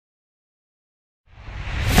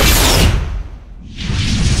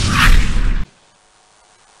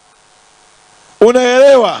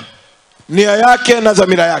unaelewa nia yake na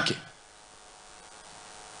dhamira yake.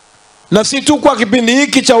 Na si tu kwa kipindi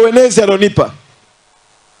hiki cha uenezi alionipa,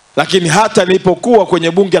 lakini hata nilipokuwa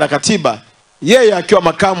kwenye bunge la katiba, yeye akiwa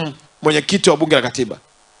makamu mwenyekiti wa bunge la katiba.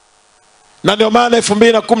 Na ndio maana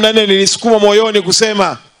 2014 nilisukuma moyoni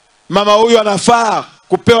kusema mama huyu anafaa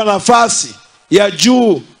kupewa nafasi ya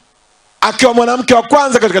juu akiwa mwanamke wa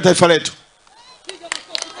kwanza katika taifa letu.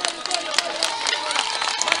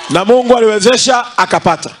 Na Mungu aliwezesha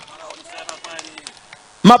akapata.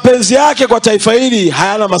 Mapenzi yake kwa taifa hili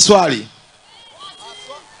hayana maswali.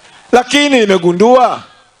 Lakini nimegundua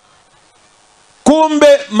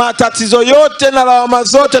kumbe matatizo yote na lawama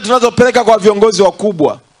zote tunazopeleka kwa viongozi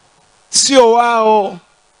wakubwa sio wao.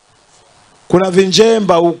 Kuna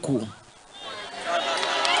vinjemba huku.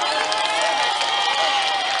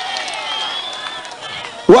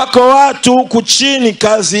 Wako watu huku chini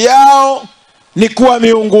kazi yao ni kuwa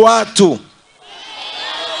miungu watu.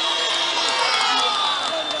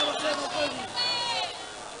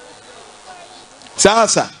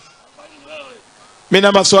 Sasa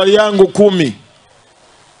mina maswali yangu 10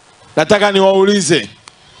 nataka niwaulize.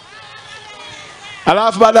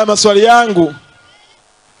 Alafu baada ya maswali yangu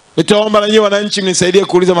nitaomba na nyinyi wananchi mnisaidie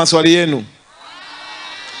kuuliza maswali yenu.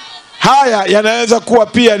 Haya yanaweza kuwa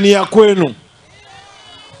pia ni ya kwenu.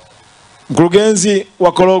 Mkurugenzi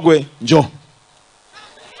wa Korogwe, njoo.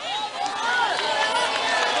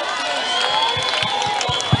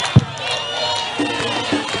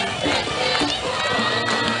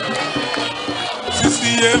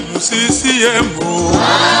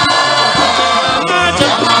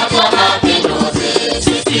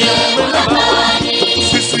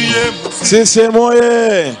 CCM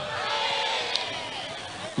oye!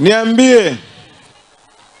 Niambie,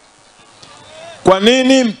 kwa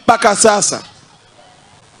nini mpaka sasa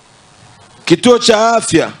kituo cha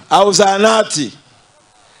afya au zahanati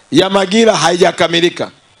ya Magila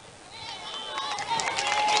haijakamilika?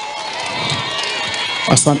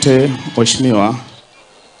 Asante mheshimiwa.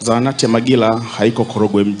 Zahanati ya Magila haiko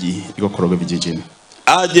Korogwe mji, iko Korogwe vijijini.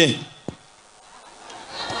 Aje.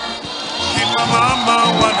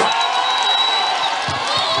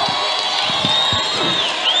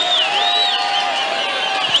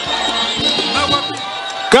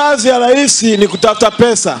 Kazi ya rais ni kutafuta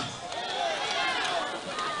pesa,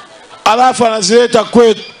 alafu anazileta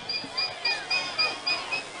kwetu.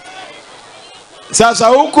 Sasa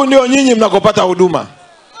huku ndio nyinyi mnakopata huduma.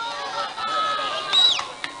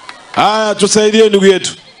 Haya, tusaidie ndugu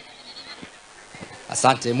yetu.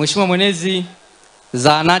 Asante mheshimiwa mwenezi.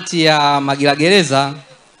 Zahanati ya Magila Gereza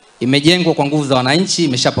imejengwa kwa nguvu za wananchi,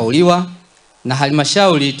 imeshapauliwa na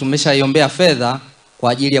halmashauri tumeshaiombea fedha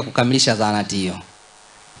kwa ajili ya kukamilisha zahanati hiyo.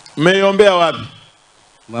 Mmeiombea wapi?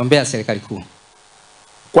 Tumeombea serikali kuu.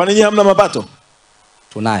 Kwa nini hamna mapato?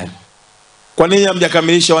 Tunayo. Kwa nini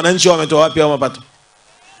hamjakamilisha? Wananchi wametoa wapi hao mapato?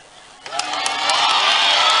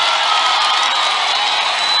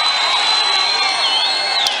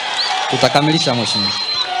 Tutakamilisha mheshimiwa.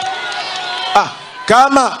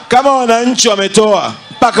 Kama wananchi wametoa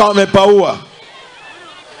mpaka wamepaua,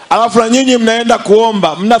 alafu na nyinyi mnaenda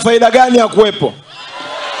kuomba, mna faida gani ya kuwepo?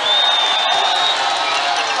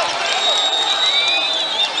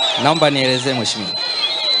 Naomba nielezee mheshimiwa.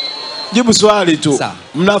 Jibu swali tu. Sawa.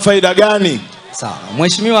 Mna faida gani? Sawa.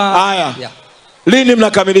 Mheshimiwa. Haya. Yeah. Lini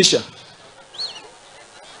mnakamilisha?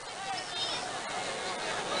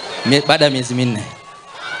 Baada ya miezi 4.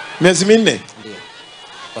 Miezi 4? Ndio.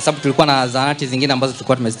 Kwa sababu tulikuwa na zahanati zingine ambazo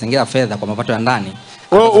tulikuwa tumezitengea fedha kwa mapato ya ndani.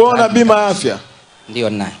 Wewe una bima ya afya? Ndio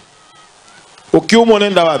ninayo. Ukiumwa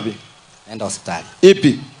unaenda wapi? Naenda hospitali.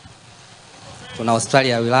 Ipi? Tuna hospitali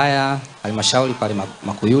ya wilaya, halmashauri pale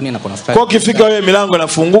Makuyuni na kuna hospitali. Kwa ukifika wewe milango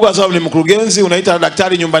inafunguka sababu ni mkurugenzi, unaita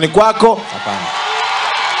daktari nyumbani kwako? Hapana.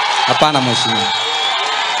 Hapana mheshimiwa.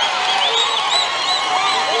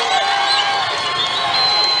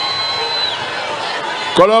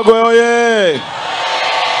 Korogwe oye!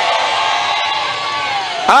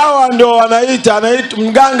 Hawa ndio wanaita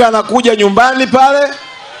mganga anakuja nyumbani pale,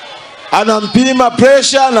 anampima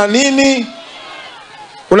pressure na nini.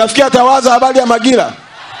 Unafikia tawaza habari ya Magila?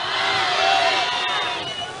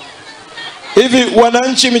 Hivi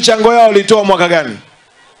wananchi michango yao walitoa mwaka gani?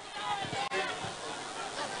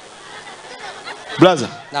 Blaza?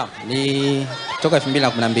 Naam, ni toka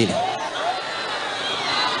 2012.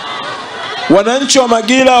 Wananchi wa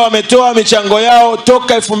Magila wametoa michango yao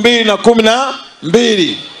toka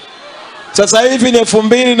 2012. Sasa hivi ni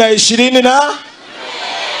 2020 na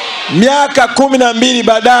miaka 12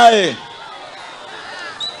 baadaye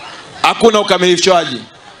hakuna ukamilishwaji.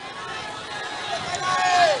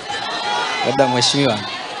 Labda mheshimiwa,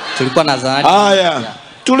 tulikuwa na zahanati. Haya,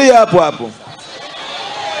 tulia hapo hapo.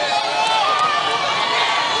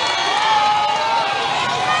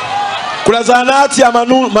 Kuna zahanati ya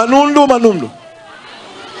Manundu.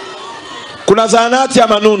 Kuna zahanati ya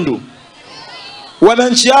Manundu.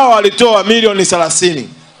 Wananchi hao walitoa milioni 30.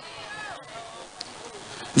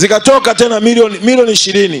 Zikatoka tena milioni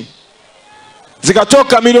 20.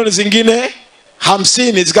 Zikatoka milioni zingine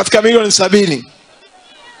 50, zikafika milioni 70.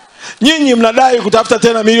 Nyinyi mnadai kutafuta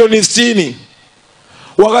tena milioni 60.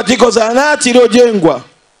 Wakati iko zahanati iliyojengwa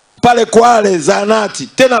pale Kwale, zahanati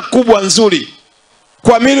tena kubwa nzuri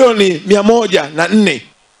kwa milioni 104.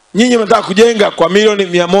 Nyinyi mnataka kujenga kwa milioni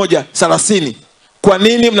 130. Kwa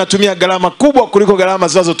nini mnatumia gharama kubwa kuliko gharama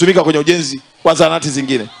zinazotumika kwenye ujenzi wa zahanati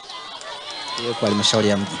zingine? Hiyo kwa halmashauri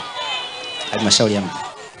ya mji. Halmashauri ya mji.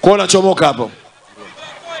 Kwa unachomoka hapo.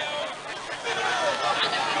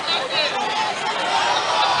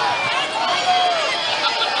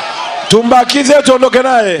 Tumbakize tuondoke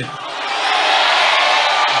naye.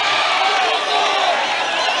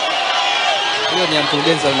 Hiyo ni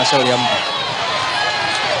mkurugenzi wa halmashauri ya mji.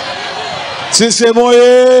 Sisi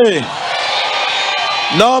moye.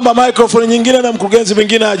 Naomba microphone nyingine na mkurugenzi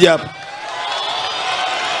mwingine aje hapa.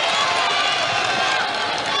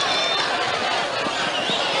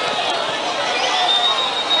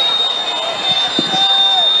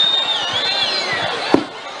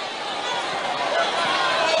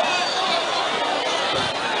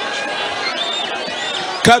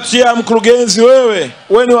 Kati ya mkurugenzi wewe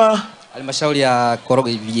ni wa halmashauri ya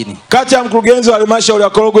Korogwe vijijini. Kati ya mkurugenzi wa halmashauri ya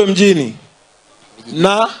Korogwe mjini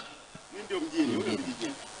na ndio mjini.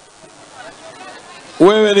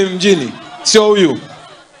 Wewe ni mjini, sio huyu.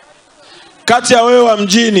 Kati ya wewe wa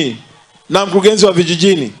mjini na mkurugenzi wa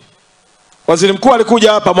vijijini, waziri mkuu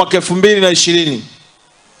alikuja hapa mwaka 2020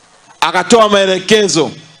 akatoa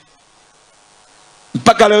maelekezo.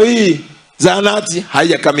 Mpaka leo hii zahanati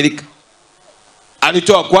haijakamilika.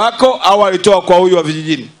 Alitoa kwako au alitoa kwa huyu wa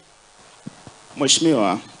vijijini?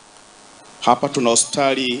 Mheshimiwa, hapa tuna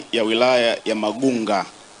hospitali ya wilaya ya Magunga.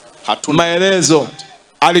 Hatuna maelezo.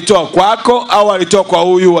 Alitoa kwako au alitoa kwa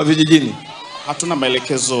huyu wa vijijini? Hatuna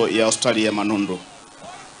maelekezo ya hospitali ya Manundu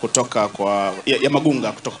kutoka kwa ya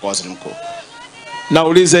Magunga kutoka kwa waziri mkuu.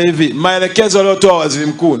 Nauliza hivi, maelekezo aliyotoa waziri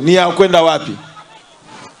mkuu ni ya kwenda wapi?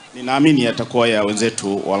 Ninaamini yatakuwa ya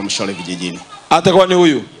wenzetu wa halmashauri vijijini. Atakuwa ni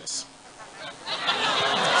huyu? Yes.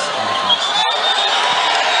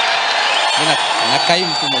 Na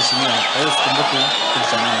kaimu tu mheshimiwa, kwa hiyo sikumbuki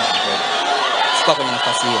kumshamini. Sikuwa kwenye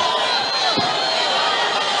nafasi hiyo.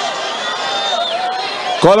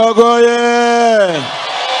 Korogoye.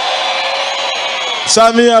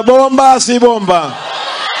 Samia bomba si bomba?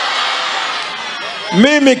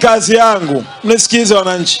 Mimi kazi yangu, mnisikize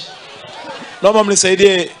wananchi. Naomba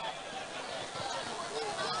mnisaidie.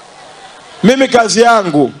 Mimi kazi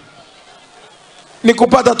yangu ni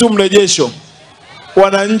kupata tu mrejesho.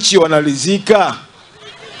 Wananchi wanalizika.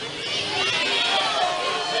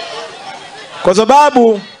 Kwa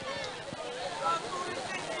sababu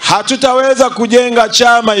hatutaweza kujenga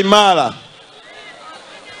chama imara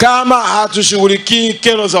kama hatushughulikii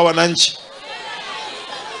kero za wananchi.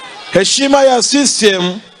 Heshima ya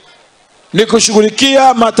CCM ni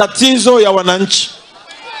kushughulikia matatizo ya wananchi.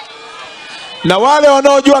 Na wale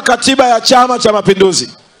wanaojua katiba ya Chama cha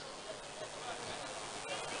Mapinduzi,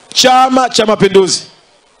 Chama cha Mapinduzi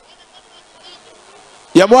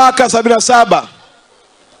ya mwaka 77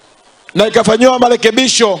 na ikafanywa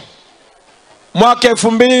marekebisho mwaka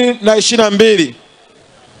 2022,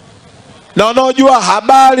 na wanaojua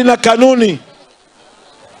habari na kanuni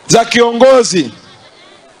za kiongozi,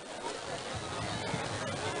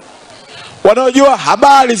 wanaojua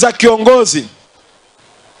habari za kiongozi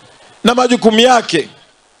na majukumu yake,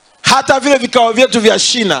 hata vile vikao vyetu vya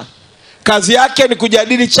shina, kazi yake ni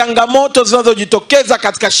kujadili changamoto zinazojitokeza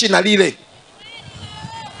katika shina lile.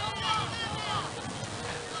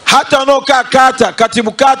 Hata wanaokaa kata,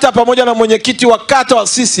 katibu kata pamoja na mwenyekiti wa kata wa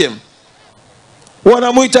CCM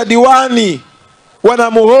wanamuita diwani,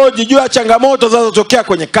 wanamuhoji juu ya changamoto zinazotokea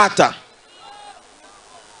kwenye kata.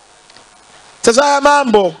 Sasa haya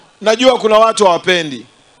mambo najua kuna watu hawapendi,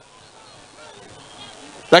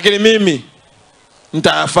 lakini mimi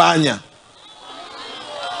nitayafanya.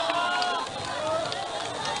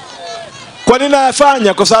 Kwa nini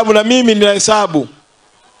nayafanya? Kwa sababu na mimi ninahesabu.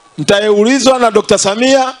 Nitaulizwa na Dr.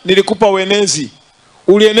 Samia, nilikupa uenezi.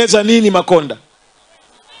 Ulieneza nini Makonda?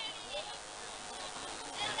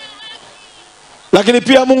 Lakini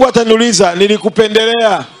pia Mungu ataniuliza,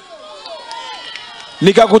 nilikupendelea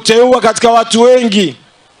nikakuteua katika watu wengi,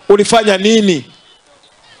 ulifanya nini?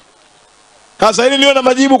 Sasa ili niwe na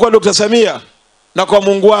majibu kwa Dr. Samia, na kwa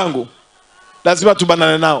Mungu wangu lazima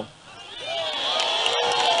tubanane nao.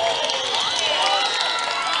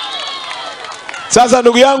 Sasa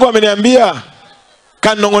ndugu yangu ameniambia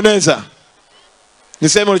kanongoneza.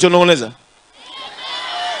 Niseme ulichonongoneza?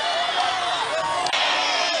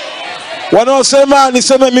 Wanaosema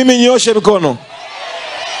niseme mimi nyoshe mikono.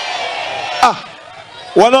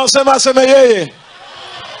 Wanaosema aseme yeye.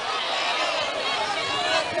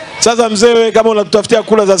 Sasa mzee, wewe kama unatutafutia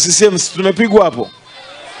kula za CCM, tumepigwa hapo.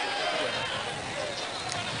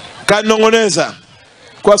 Kanongoneza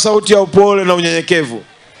kwa sauti ya upole na unyenyekevu.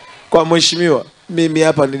 Kwa mheshimiwa, mimi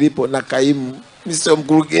hapa nilipo na kaimu, mimi sio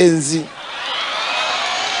mkurugenzi.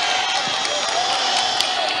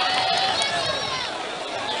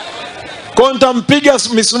 Konta mpiga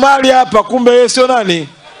misumari hapa, kumbe yeye sio nani?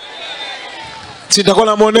 Sitakuwa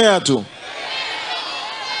namuonea tu.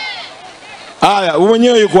 Haya, wewe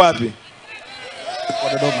mwenyewe yuko wapi? Yuko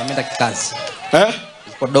Dodoma, ameenda kikazi.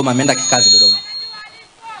 Yuko Dodoma, ameenda kikazi Dodoma.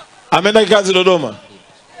 Ameenda kikazi Dodoma.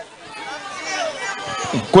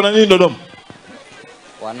 Kuna nini Dodoma?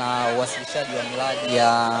 Wana uwasilishaji wa miradi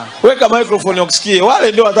ya... Weka microphone ukusikie.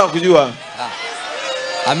 Wale ndio wataka kujua.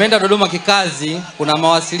 Ameenda Dodoma kikazi, kuna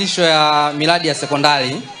mawasilisho ya miradi ya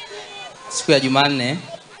sekondari siku ya Jumanne.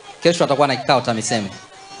 Kesho atakuwa na kikao TAMISEMI.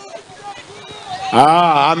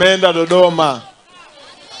 Ameenda Dodoma.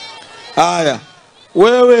 Haya.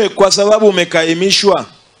 Wewe kwa sababu umekaimishwa,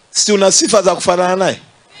 si una sifa za kufanana naye?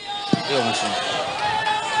 Ndio mheshimiwa.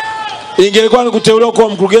 Ingelikuwa ni kuteuliwa kuwa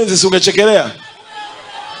mkurugenzi, si ungechekelea?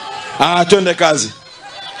 Twende kazi.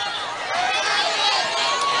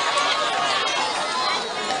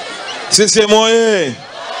 CCM oye!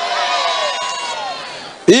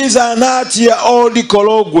 Hii zahanati ya Old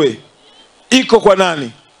Korogwe iko kwa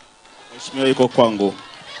nani? Mheshimiwa, iko kwangu.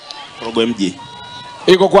 Korogwe mji.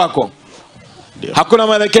 Iko kwako? Ndio. Hakuna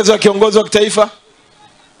maelekezo ya kiongozi wa kitaifa?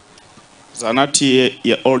 Zahanati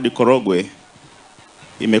ya Old Korogwe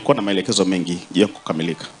imekuwa na maelekezo mengi ya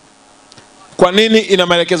kukamilika. Kwa nini ina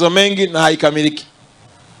maelekezo mengi na haikamiliki?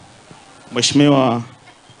 Mheshimiwa,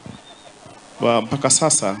 mpaka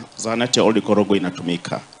sasa zahanati ya Old Korogwe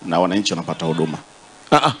inatumika na wananchi wanapata huduma.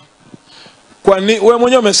 Kwa nini wewe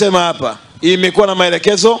mwenyewe umesema hapa imekuwa na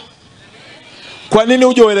maelekezo? Kwa nini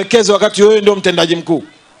uje uelekeze wakati wewe ndio mtendaji mkuu?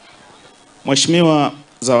 Mheshimiwa,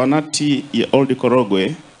 zahanati ya Old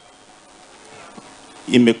Korogwe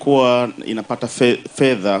imekuwa inapata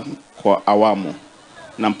fedha kwa awamu,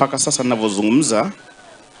 na mpaka sasa ninavyozungumza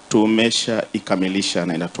tumesha ikamilisha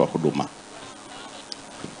na inatoa huduma.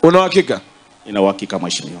 Una uhakika? Ina uhakika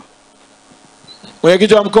mheshimiwa.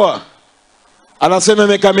 Mwenyekiti wa mkoa anasema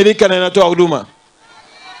imekamilika na inatoa huduma.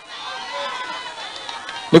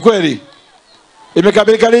 Ni kweli?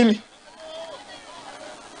 Imekamilika lini?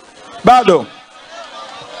 Bado?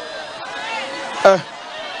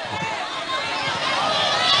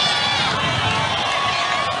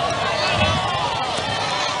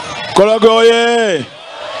 Korogwe oye!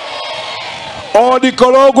 Old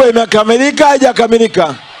Korogwe imekamilika,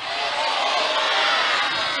 haijakamilika?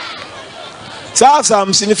 Sasa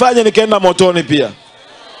msinifanye nikaenda motoni pia.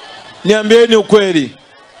 Niambieni ukweli.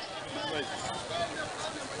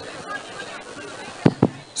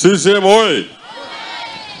 CCM oye!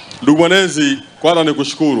 Ndugu mwanezi, kwanza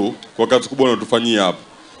nikushukuru kwa kazi kubwa unatufanyia hapa.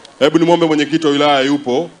 Hebu nimwombe mwenyekiti wa wilaya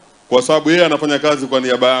yupo, kwa sababu yeye anafanya kazi kwa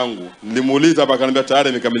niaba yangu. Nilimuuliza hapa akaniambia tayari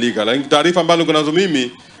imekamilika. Lakini taarifa ambazo niko nazo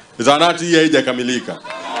mimi, zahanati hii haijakamilika.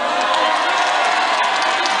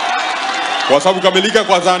 Kwa sababu kamilika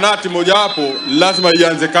kwa zahanati moja hapo lazima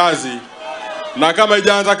ianze kazi. Na kama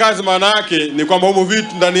ijaanza kazi maana yake ni kwamba humo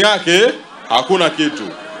vitu ndani yake hakuna kitu.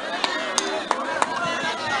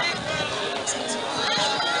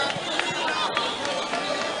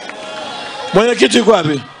 Mwenyekiti yuko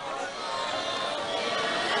wapi?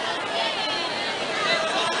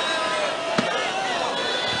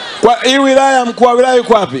 Kwa hii wilaya, mkuu wa wilaya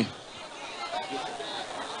yuko wapi?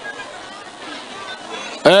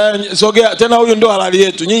 Sogea tena, huyu ndo halali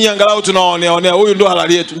yetu. Nyinyi angalau tunawaonea, huyu ndo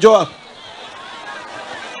halali yetu. Njoo hapa.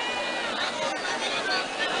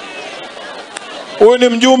 Huyu ni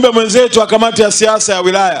mjumbe mwenzetu wa kamati ya siasa ya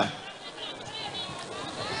wilaya.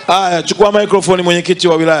 Haya, chukua microphone mwenyekiti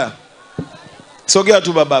wa wilaya. Sogea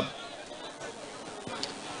tu baba.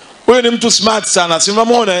 Huyu ni mtu smart sana, si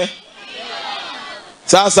mnamuona?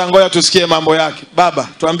 Sasa ngoja tusikie mambo yake. Baba,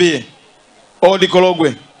 tuambie. Old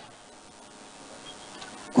Korogwe.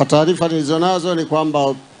 Kwa taarifa nilizonazo ni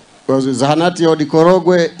kwamba zahanati ya Old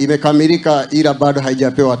Korogwe imekamilika, ila bado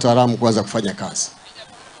haijapewa wataalamu kuanza kufanya kazi.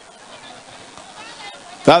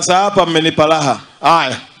 Sasa hapa mmenipa raha.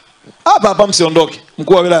 Haya. Hapa msiondoke.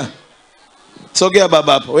 Mkuu wa wilaya. Sogea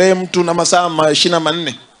baba hapa. Wewe mtu na masaa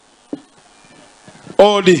 24.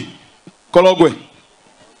 Odi Korogwe.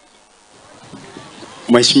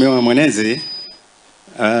 Mheshimiwa Mwenezi,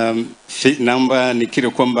 naomba nikiri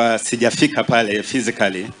kwamba sijafika pale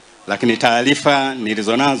physically, lakini taarifa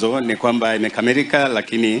nilizonazo ni kwamba imekamilika,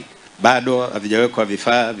 lakini bado havijawekwa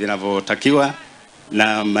vifaa vinavyotakiwa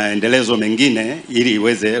na maendelezo mengine ili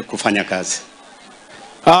iweze kufanya kazi.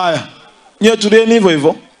 Haya, nyewe tulieni hivyo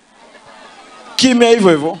hivyo, kimya hivyo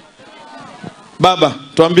hivyo. Baba,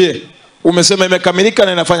 tuambie, umesema imekamilika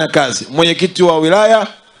na inafanya kazi. Mwenyekiti wa wilaya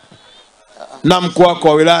na mkuu wako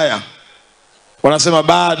wa wilaya wanasema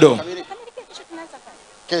bado.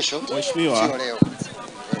 Kesho Mheshimiwa,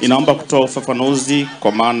 inaomba kutoa ufafanuzi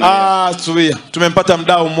kwa maana subia. Tumempata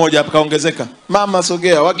mdau mmoja hapa kaongezeka. Mama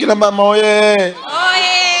sogea. Wakila mama oye. Oye.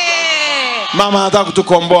 Mama anataka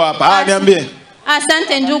kutukomboa hapa. Niambie.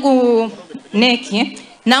 Asante ndugu Neki.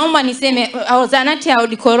 Naomba niseme zahanati ya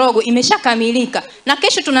Korogwe imeshakamilika na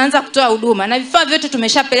kesho tunaanza kutoa huduma na vifaa vyote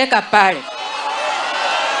tumeshapeleka pale.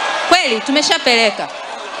 Kweli tumeshapeleka.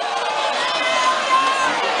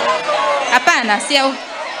 Hapana, sio.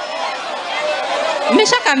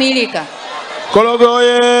 Imeshakamilika. Korogwe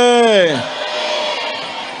oye.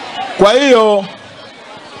 Kwa hiyo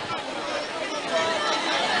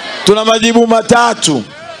tuna majibu matatu.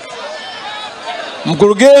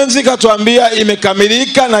 Mkurugenzi katuambia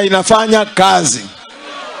imekamilika na inafanya kazi.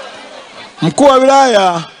 Mkuu wa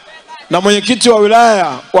wilaya na mwenyekiti wa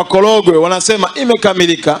wilaya wa Korogwe wanasema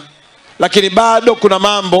imekamilika, lakini bado kuna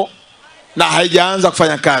mambo na haijaanza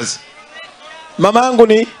kufanya kazi. Mama yangu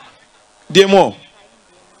ni DMO.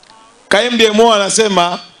 Kaimu DMO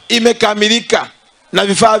anasema imekamilika na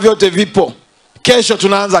vifaa vyote vipo. Kesho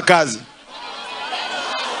tunaanza kazi.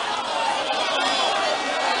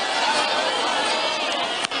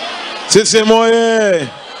 Sisi moye.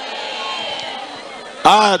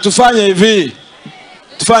 Tufanye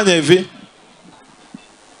hivi.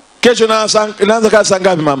 Kesho naanza kazi saa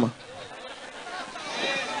ngapi mama?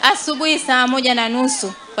 Asubuhi saa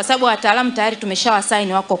 1:30 kwa sababu wataalamu tayari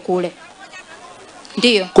tumeshawasaini wako kule.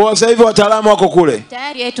 Ndio. Kwa sasa hivi wataalamu wako kule?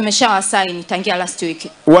 Tayari tumeshawasaini tangia last week.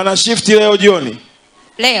 Wana shift leo jioni?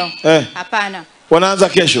 Leo? Hapana. Wanaanza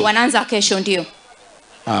kesho? Wanaanza kesho ndio.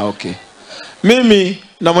 Okay. Mimi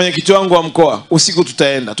na mwenyekiti wangu wa mkoa usiku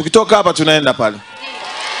tutaenda. Tukitoka hapa tunaenda pale.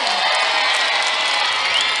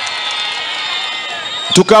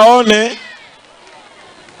 Tukaone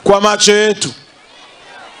kwa macho yetu.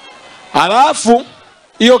 Alafu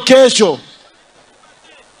hiyo kesho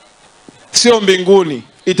sio mbinguni,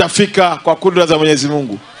 itafika kwa kudra za Mwenyezi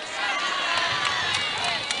Mungu.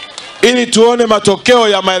 Ili tuone matokeo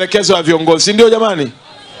ya maelekezo ya viongozi. Ndio jamani?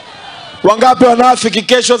 Wangapi wanafiki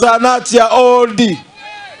kesho zahanati ya Old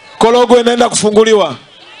Korogwe inaenda kufunguliwa?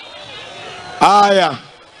 Haya.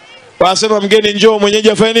 Wanasema mgeni njoo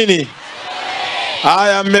mwenyeji afanye nini?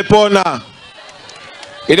 Haya, mmepona.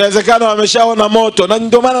 Inawezekana wameshaona moto na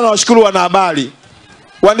ndio maana nawashukuru wanahabari.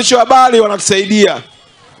 Waandishi wa habari wanatusaidia.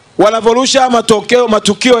 Wanavorusha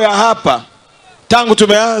matukio ya hapa tangu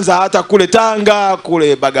tumeanza hata kule Tanga,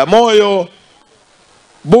 kule Bagamoyo,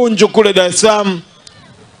 Bunju kule Dar es Salaam.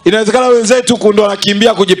 Inawezekana wenzetu ndio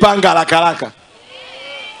wanakimbia kujipanga haraka haraka.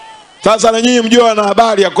 Sasa na nyinyi mjue na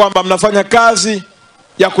habari ya kwamba mnafanya kazi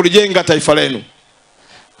ya kulijenga taifa lenu.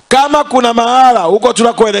 Kama kuna mahala huko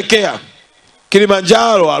tunakoelekea,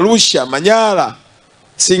 Kilimanjaro, Arusha, Manyara,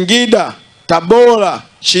 Singida, Tabora,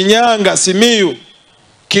 Shinyanga, Simiyu,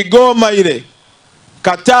 Kigoma ile,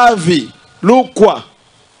 Katavi, Rukwa,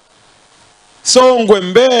 Songwe,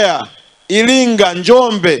 Mbeya, Iringa,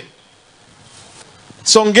 Njombe,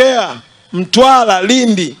 Songea, Mtwara,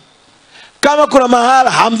 Lindi. Kama kuna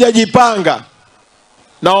mahala hamjajipanga,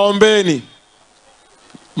 naombeni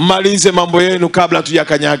mmalize mambo yenu kabla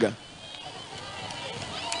tujakanyaga.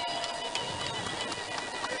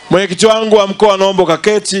 Mwenyekiti wangu wa mkoa naomba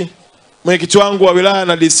kaketi. Mwenyekiti wangu wa wilaya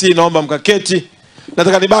na DC naomba mkaketi.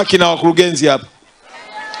 Nataka nibaki na wakurugenzi hapa.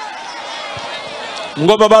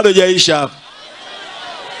 Ngoma bado haijaisha hapa.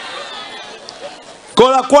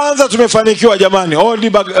 Kwa kwanza tumefanikiwa jamani.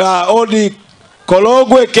 Old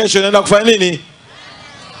Korogwe kesho inaenda kufanya nini?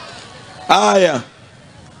 Haya.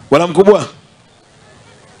 Bwana mkubwa,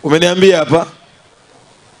 umeniambia hapa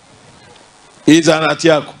hii zahanati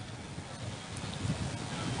yako.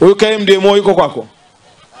 Huyu KMDMO yuko kwako?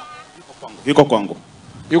 Yuko kwangu.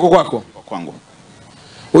 Yuko kwako? Yuko kwangu.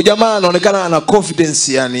 Huyu jamaa anaonekana ana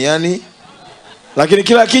confidence yani. Lakini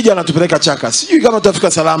kila akija anatupeleka chaka. Sijui kama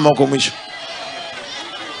tutafika salama huko mwisho.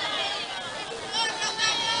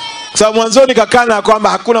 Kwa sababu mwanzoni kakana kwamba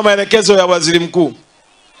hakuna maelekezo ya waziri mkuu.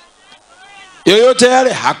 yoyote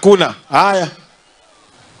yale hakuna. Haya,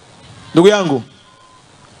 ndugu yangu,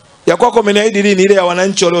 ya kwako umeniahidi lini ile ya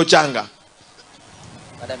wananchi waliochanga?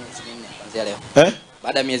 Baada ya miezi 4 kuanzia leo.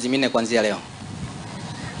 Baada ya miezi 4 kuanzia leo.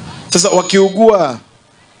 Sasa wakiugua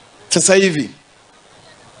sasa hivi,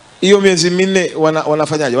 hiyo miezi 4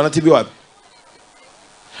 wanafanyaje? Wanatibiwa wapi?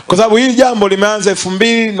 Kwa sababu hili jambo limeanza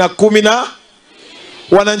 2010 na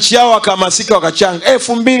wananchi hao wakahamasika wakachanga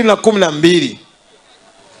 2012.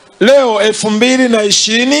 Leo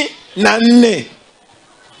 2024.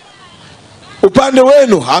 Upande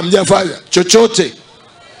wenu hamjafanya chochote.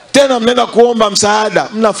 Tena mnaenda kuomba msaada.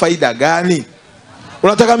 Mna faida gani?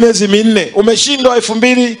 Unataka miezi 4. Umeshindwa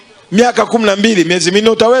 2012, miezi 4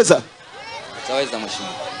 utaweza? Utaweza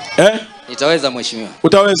mheshimiwa. Nitaweza mheshimiwa.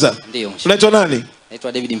 Utaweza? Ndio mheshimiwa. Unaitwa nani?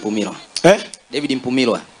 Naitwa David Mpumilwa. David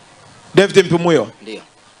Mpumilwa. David Mpumilwa. Ndio.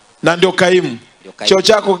 Na ndio kaimu. Cheo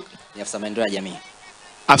chako ni afisa maendeleo ya jamii.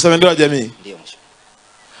 Afisa maendeleo ya jamii. Ndio mheshimiwa.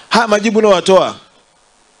 Haya majibu nao watoa.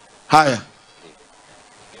 Haya.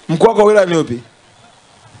 Mkuu wako wa wilaya ni upi?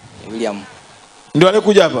 William. Ndio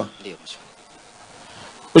alikuja hapa? Ndio mheshimiwa.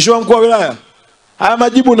 Mheshimiwa mkuu wa wilaya, haya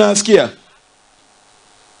majibu nasikia.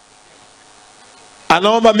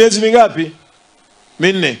 Anaomba miezi mingapi?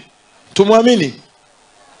 4. Tumwamini?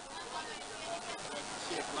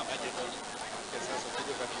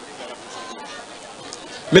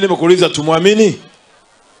 Mimi nimekuuliza tumwamini?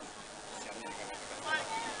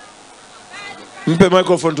 Mpe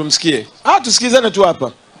microphone tumsikie. Tusikizane tu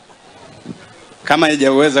hapa. Kama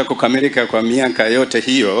haijaweza kukamilika kwa miaka yote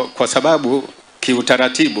hiyo, kwa sababu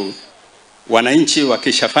kiutaratibu wananchi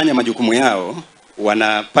wakishafanya majukumu yao,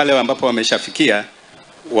 pale ambapo wameshafikia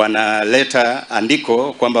wanaleta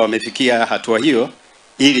andiko kwamba wamefikia hatua hiyo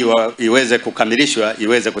ili iweze kukamilishwa,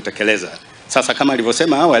 iweze kutekeleza. Sasa kama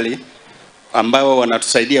alivyosema awali, ambao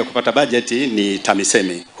wanatusaidia kupata bajeti ni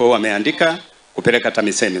TAMISEMI. Kwa hiyo wameandika kupeleka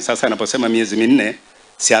TAMISEMI. Sasa anaposema miezi 4,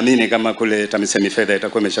 siamini kama kule TAMISEMI fedha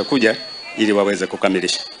itakuwa imeshakuja ili waweze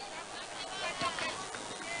kukamilisha.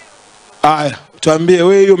 Haya, tuambie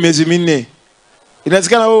wewe hiyo miezi 4.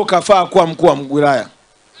 Inawezekana wewe ukafaa kuwa mkuu wa wilaya.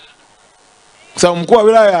 Kwa sababu mkuu wa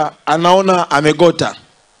wilaya anaona amegota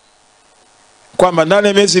kwamba ndani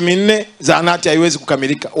ya miezi 4 zahanati haiwezi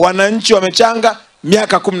kukamilika. Wananchi wamechanga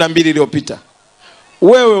miaka 12 iliyopita.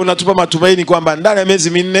 Wewe unatupa matumaini kwamba ndani ya miezi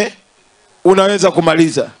 4 unaweza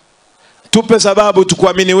kumaliza. Tupe sababu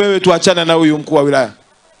tukuamini wewe, tuachane na huyu mkuu wa wilaya.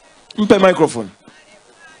 Mpe microphone.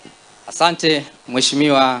 Asante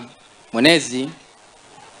mheshimiwa mwenezi.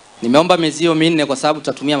 Nimeomba miezi hiyo 4 kwa sababu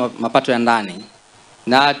tutatumia mapato ya ndani.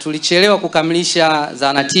 Na tulichelewa kukamilisha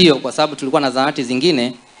zahanati hiyo kwa sababu tulikuwa na zahanati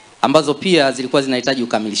zingine ambazo pia zilikuwa zinahitaji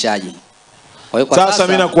ukamilishaji. Kwa hiyo kwa sasa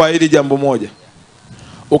mimi nakuahidi jambo moja.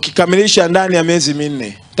 Ukikamilisha ndani ya miezi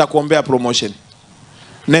 4, nitakuombea promotion.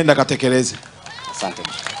 Nenda katekeleze. Asante.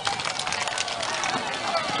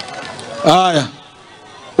 Haya.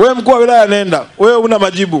 Wewe mkuu wa wilaya nenda. Wewe una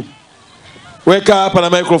majibu. Weka hapa na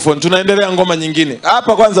microphone. Tunaendelea ngoma nyingine.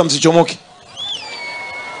 Hapa kwanza msichomoke.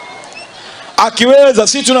 Akiweza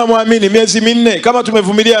si tunamwamini miezi 4 kama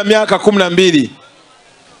tumevumilia miaka 12.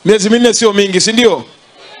 Miezi 4 sio mingi, si ndio?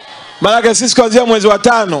 Maana sisi kuanzia mwezi wa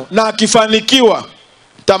 5 na akifanikiwa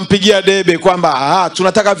tampigia debe kwamba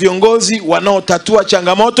tunataka viongozi wanaotatua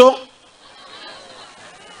changamoto.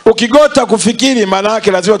 Ukigota kufikiri, maana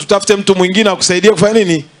yake lazima tutafute mtu mwingine akusaidia kufanya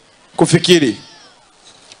nini? Kufikiri.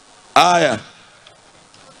 Haya.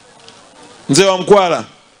 Mzee wa Mkwala.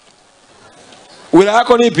 Wilaya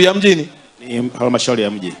yako ni ipi ya mjini? Ni halmashauri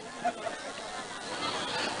ya mji.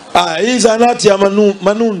 Hii zahanati ya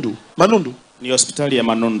Manundu. Manundu? Ni hospitali ya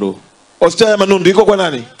Manundu. Hospitali ya Manundu iko kwa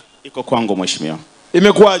nani? Iko kwangu mheshimiwa.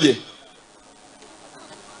 Imekuwaje?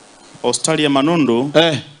 Hospitali ya Manundu.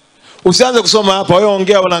 Usianze kusoma hapa, wewe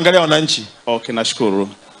ongea, unaangalia wananchi. Okay, nashukuru.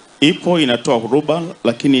 Ipo inatoa huduma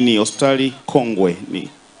lakini ni hospitali kongwe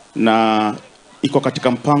na iko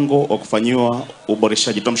katika mpango wa kufanyiwa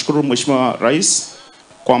uboreshaji. Tunamshukuru Mheshimiwa Rais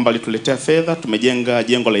kwamba alituletea fedha, tumejenga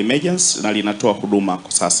jengo la emergency na linatoa huduma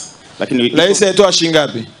kwa sasa. Lakini Rais alitoa shilingi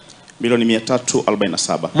ngapi? Milioni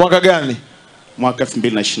 347. Mwaka gani? Mwaka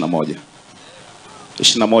 2021.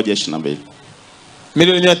 22.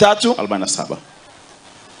 Milioni 347.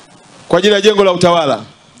 Kwa ajili ya jengo la utawala.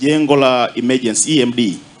 Jengo la emergency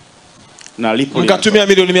EMD. Na lipo mkatumia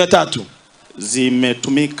milioni 300.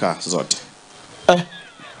 Zimetumika zote.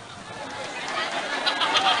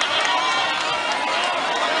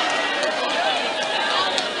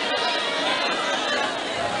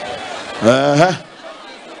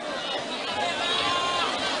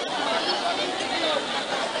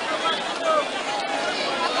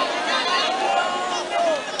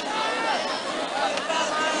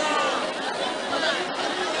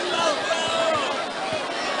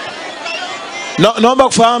 Naomba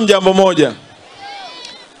kufahamu jambo moja.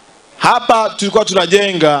 Hapa tulikuwa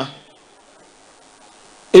tunajenga,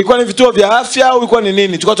 ilikuwa ni vituo vya afya au ilikuwa ni nini?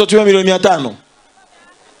 Tulikuwa tunatumia milioni 500.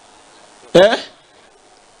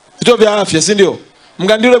 Vituo vya afya, si ndio?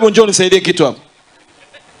 Mgandilo, hebu njoo nisaidie kitu hapo.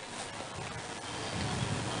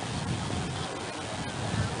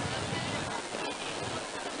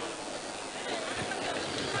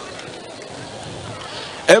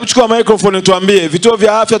 Hebu chukua microphone tuambie vituo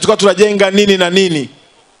vya afya tulikuwa tunajenga nini na nini?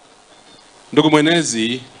 Ndugu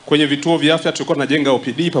mwenezi, kwenye vituo vya afya tulikuwa tunajenga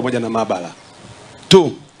OPD pamoja na maabara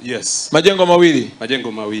tu. Yes. Majengo mawili.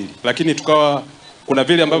 Majengo mawili. Lakini tukawa kuna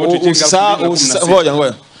vile ambavyo tulijenga.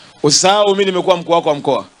 Ngoja. Usisahau mimi nimekuwa mkuu wako wa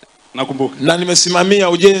mkoa. Nakumbuka. Na nimesimamia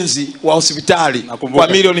ujenzi wa hospitali kwa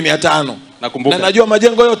milioni 500. Nakumbuka. Na najua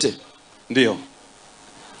majengo yote. Ndio.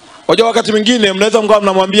 Wajua wakati mwingine mnaweza mkawa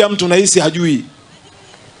mnamwambia mtu nahisi hajui.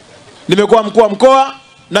 Nimekuwa mkuu wa mkoa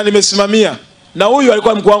na nimesimamia. Na huyu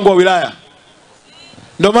alikuwa mkuu wangu wa wilaya.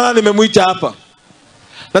 Ndio maana nimemuita hapa.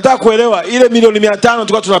 Nataka kuelewa ile milioni 500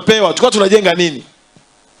 tulikuwa tunapewa, tulikuwa tunajenga nini?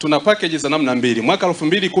 Tuna package za namna mbili. Mwaka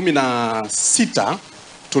 2016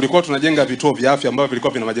 tulikuwa tunajenga vituo vya afya ambavyo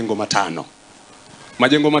vilikuwa vina majengo 5.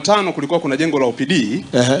 Majengo 5 kulikuwa kuna jengo la OPD,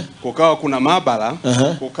 kukawa kuna maabara,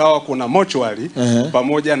 kukawa kuna mortuary,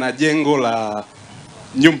 pamoja na jengo la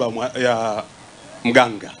nyumba ya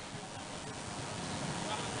mganga.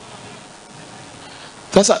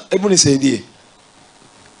 Sasa hebu nisaidie.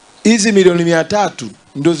 Hizi milioni 300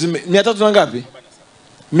 ndio 300 na ngapi?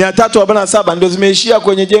 347 ndio zimeishia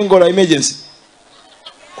kwenye jengo la emergency.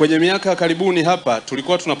 Kwenye miaka karibuni hapa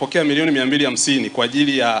tulikuwa tunapokea milioni 250 kwa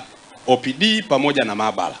ajili ya OPD pamoja na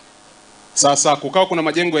maabara. Sasa kukawa kuna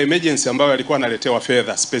majengo ya emergency ambayo yalikuwa yanaletewa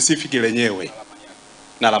fedha specific lenyewe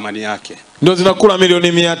na ramani yake. Ndio zinakula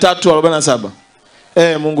milioni 347.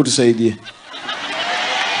 Mungu tusaidie.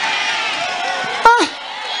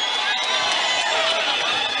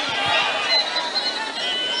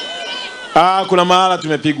 Kuna mahala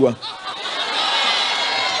tumepigwa.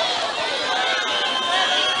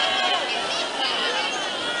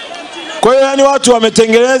 Kwa hiyo yani watu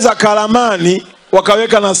wametengeneza kalamani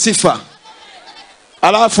wakaweka na sifa.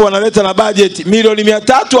 Alafu wanaleta na budget milioni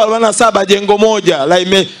 347 jengo moja la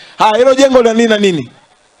hilo jengo la nini na nini?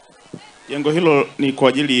 Jengo hilo ni kwa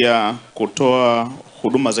ajili ya kutoa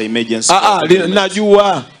huduma za emergency.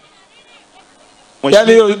 Najua.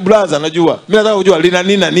 Yani hiyo brother najua. Mimi nataka kujua lina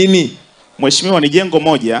nini na nini? Mheshimiwa, ni jengo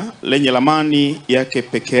moja lenye ramani yake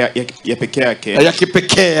pekee yake. Ya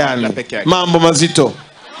kipekee yani. Mambo mazito.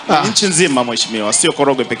 Nchi nzima mheshimiwa, sio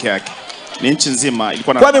Korogwe peke yake. Ni nchi nzima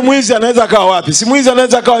ilikuwa na. Kwani mwizi anaweza akawa wapi? Si mwizi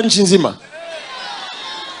anaweza akawa nchi nzima.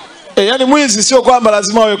 Yani mwizi sio kwamba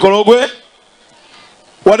lazima awe Korogwe.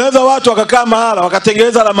 Wanaweza watu wakakaa mahala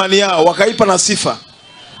wakatengeneza ramani yao wakaipa na sifa.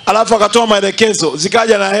 Alafu wakatoa maelekezo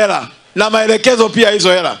zikaja na hela na maelekezo pia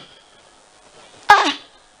hizo hela.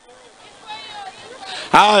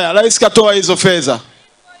 Haya, rais katoa hizo fedha.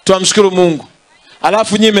 Tuamshukuru Mungu.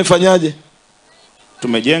 Alafu nyinyi mmefanyaje?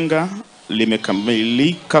 Tumejenga,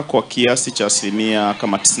 limekamilika kwa kiasi cha asilimia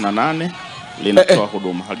kama 98, linatoa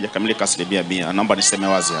huduma. Halijakamilika asilimia 100. Naomba niseme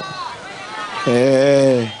wazi hapa.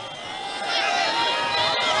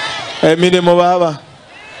 Mimi baba.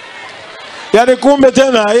 Yaani kumbe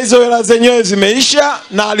tena hizo hela zenyewe zimeisha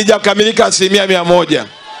na halijakamilika asilimia 100.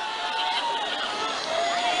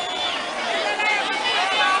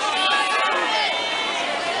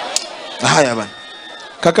 Haya bana.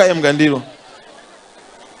 Kaka ya Mgandilo.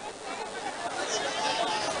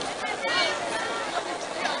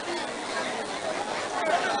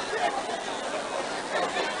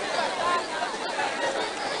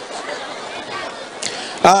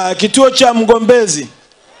 Kituo cha Mgombezi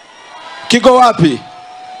kiko wapi?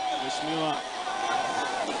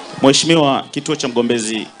 Mheshimiwa, kituo cha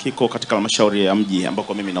Mgombezi kiko katika halmashauri ya mji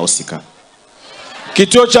ambako mimi nahusika.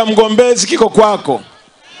 Kituo cha Mgombezi kiko kwako.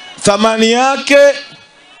 Thamani yake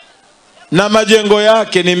na majengo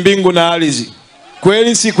yake ni mbingu na ardhi.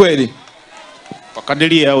 Kweli si kweli? Kwa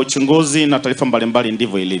kadiri ya uchunguzi na taarifa mbalimbali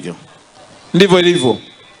ndivyo ilivyo. Ndivyo ilivyo.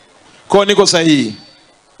 Kwa niko sahihi?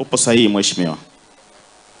 Upo sahihi mheshimiwa.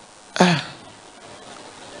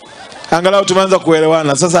 Angalau tumeanza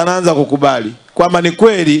kuelewana. Sasa anaanza kukubali kwamba ni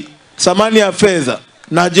kweli thamani ya fedha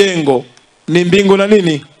na jengo ni mbingu na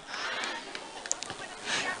nini?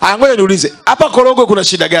 Ngoja niulize, hapa Korogwe kuna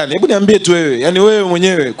shida gani? Hebu niambie tu wewe, yani wewe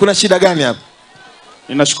mwenyewe, kuna shida gani hapa?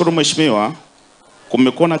 Ninashukuru mheshimiwa,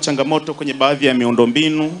 kumekuwa na changamoto kwenye baadhi ya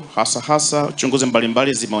miundombinu, hasa uchunguzi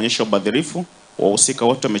mbalimbali zimeonyesha ubadhirifu, wahusika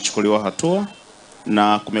wote wamechukuliwa hatua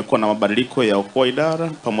na kumekuwa na mabadiliko ya ukuu wa idara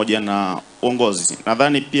pamoja na uongozi.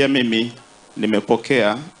 Nadhani pia mimi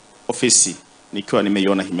nimepokea ofisi nikiwa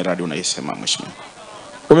nimeiona hii miradi unaisema mheshimiwa.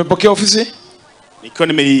 Umepokea ofisi? Nikiwa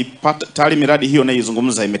nimeipata tayari miradi hiyo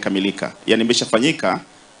unaizungumza imekamilika. Yaani imeshafanyika,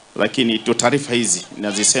 lakini tu taarifa hizi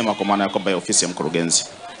ninazisema kwa maana ya kwamba ofisi ya mkurugenzi.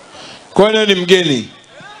 Kwa hiyo ni mgeni?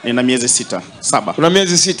 Nina miezi 6, 7. Una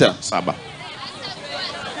miezi 6? 7.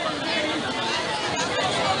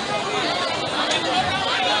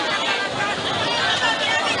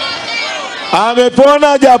 Amepona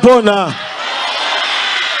hajapona?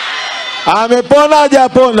 Amepona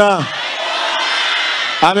hajapona?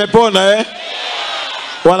 Amepona eh?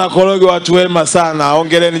 Wanakorogwe watu wema sana.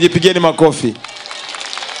 Hongereni, jipigeni makofi.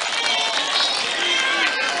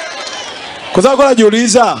 Kwa sababu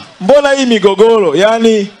najiuliza, mbona hii migogoro?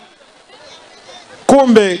 Yaani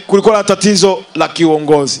kumbe kulikuwa na tatizo la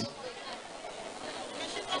kiuongozi.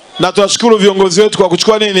 Na tunashukuru viongozi wetu kwa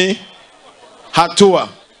kuchukua nini? Hatua.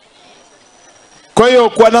 Kwa hiyo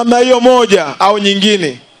kwa namna hiyo moja au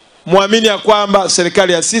nyingine, muamini ya kwamba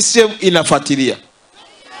serikali ya CCM inafuatilia.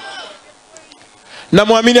 Na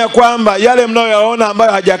muamini ya kwamba yale mnayoyaona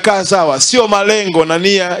ambayo hajakaa sawa sio malengo na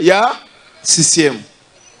nia ya CCM.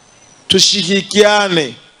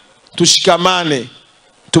 Tushirikiane, tushikamane,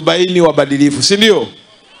 tubaini wabadilifu, si ndio?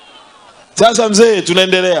 Sasa mzee,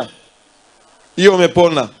 tunaendelea. Hiyo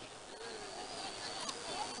umepona.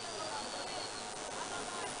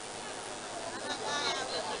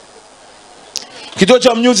 Kituo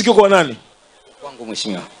cha mnyuzi kiko kwa nani? Kwangu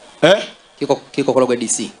mheshimiwa. Kiko Korogwe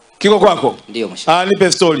DC. Kiko kwako? Ndio mheshimiwa.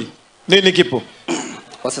 Nipe story. Nini kipo?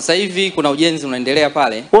 Kwa sasa hivi kuna ujenzi unaendelea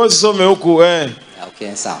pale. Wewe usome huku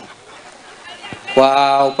Okay, sawa.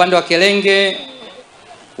 Kwa upande wa Kelenge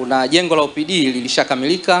kuna jengo la OPD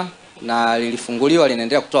lilishakamilika na lilifunguliwa,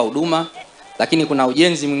 linaendelea kutoa huduma, lakini kuna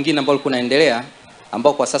ujenzi mwingine ambao ulikuwa unaendelea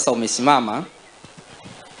ambao kwa sasa umesimama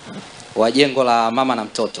wa jengo la mama na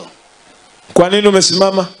mtoto. Kwa nini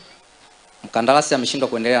umesimama? Mkandarasi ameshindwa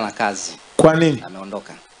kuendelea na kazi. Kwa nini?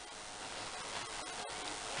 Ameondoka.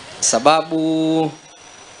 Sababu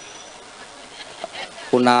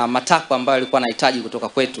kuna matakwa ambayo alikuwa anahitaji kutoka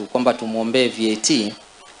kwetu kwamba tumuombee VAT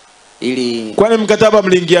ili. Kwani mkataba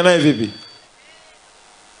mliingia naye vipi?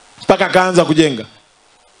 Mpaka kaanza kujenga.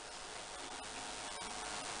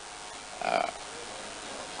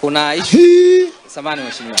 Kuna issue. Samahani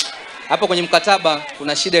mheshimiwa. Hapo kwenye mkataba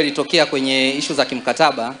kuna shida ilitokea kwenye issue za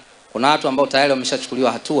kimkataba. Kuna watu ambao tayari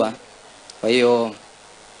wameshachukuliwa hatua.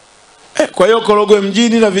 Kwa hiyo Korogwe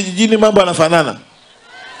mjini na vijijini mambo yanafanana.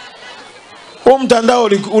 Huo mtandao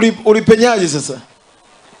ulipenyaje sasa?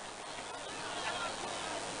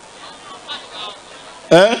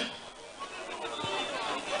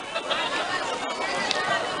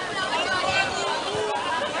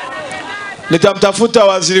 Nitamtafuta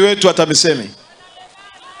waziri wetu wa TAMISEMI.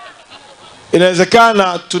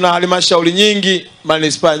 Inawezekana tuna halmashauri nyingi,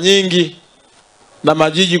 manispaa nyingi na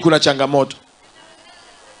majiji kuna changamoto.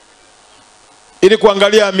 Ili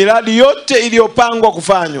kuangalia miradi yote iliyopangwa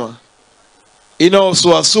kufanywa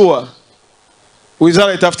inaosuasua,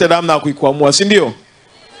 wizara itafute namna ya kuikwamua, si ndio?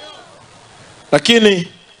 Lakini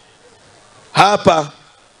hapa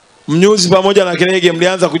Mnyuzi pamoja na Kelenge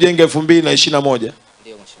mlianza kujenga 2021.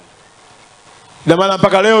 Ndio mheshimiwa. Ina maana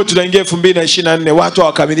mpaka leo tunaingia 2024 watu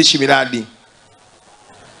hawakamilishi miradi.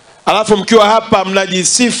 Alafu mkiwa hapa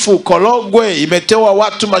mnajisifu Korogwe imetewa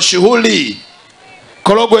watu mashuhuri.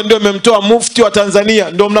 Korogwe ndio imemtoa mufti wa Tanzania,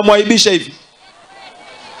 ndio mnamwaibisha hivi.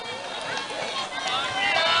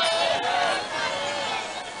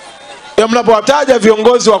 Ya mnapowataja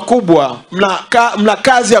viongozi wakubwa, mna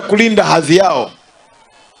kazi ya kulinda hadhi yao.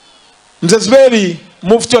 Mzee Zuberi,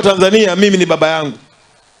 mufti wa Tanzania, mimi ni baba yangu.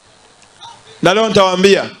 Na leo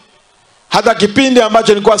nitawaambia, hata kipindi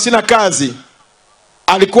ambacho nilikuwa sina kazi,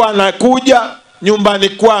 alikuwa anakuja nyumbani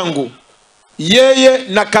kwangu, yeye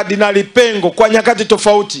na Kardinali Pengo kwa nyakati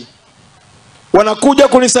tofauti. Wanakuja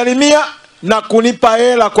kunisalimia na kunipa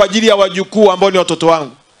hela kwa ajili ya wajukuu ambao ni watoto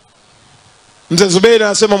wangu. Mzee Zuberi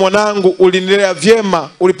anasema, mwanangu, ulinilea vyema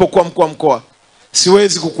ulipokuwa mkuu wa mkoa.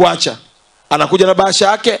 Siwezi kukuacha. Anakuja na bahasha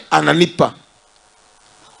yake, ananipa.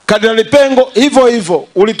 Kardinali Pengo hivyo hivyo,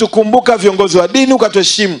 ulitukumbuka viongozi wa dini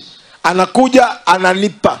ukatuheshimu. Anakuja,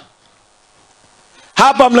 ananipa.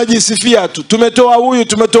 Hapa mnajisifia tu, tumetoa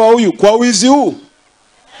huyu kwa wizi huu.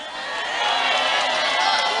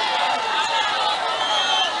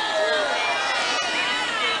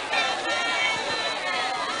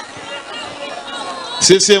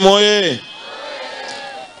 CCM oye!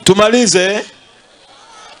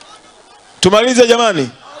 Tumalize jamani.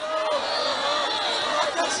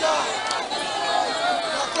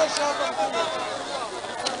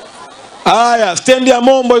 Haya, stendi ya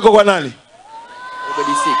Mombo iko kwa nani?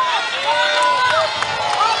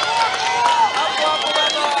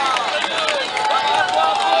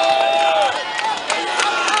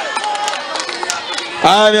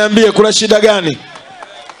 Haya, niambie kuna shida gani?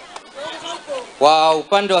 Kwa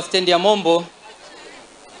upande wa stendi ya Mombo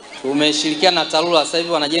tumeshirikiana na TARURA, sasa hivi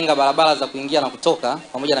wanajenga barabara za kuingia na kutoka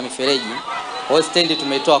pamoja na mifereji. Kwa hiyo stendi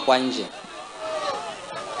tumeitoa kwa nje.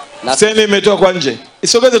 Stendi imetoa kwa nje.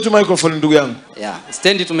 Isogeze tu microphone ndugu yangu. Yeah,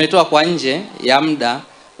 stendi tumeitoa kwa nje ya muda,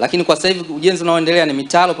 lakini kwa sasa hivi ujenzi unaoendelea ni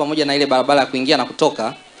mitaro pamoja na ile barabara ya kuingia na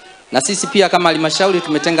kutoka. Na sisi pia kama halmashauri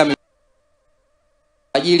tumetenga kwa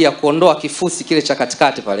ajili ya kuondoa kifusi kile cha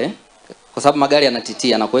katikati pale, kwa sababu magari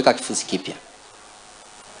yanatitia na kuweka kifusi kipya.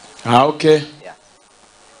 Okay. Yeah.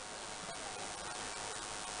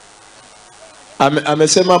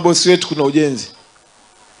 Amesema bosi wetu kuna ujenzi.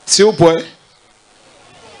 Si upo eh?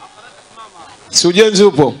 Si ujenzi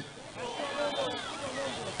upo?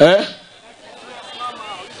 Eh?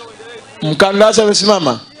 Mkandarasi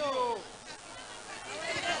amesimama?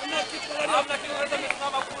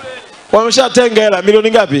 Wameshatenga hela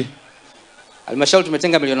milioni ngapi? Halmashauri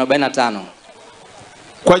tumetenga milioni 45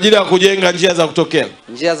 kwa ajili ya kujenga njia za kutokea.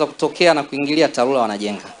 Njia za kutokea na kuingilia TARURA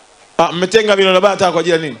wanajenga. Mmetenga milioni 45 kwa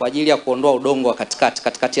ajili ya nini? Kwa ajili ya kuondoa udongo wa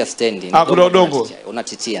katikati ya stendi. Kuna udongo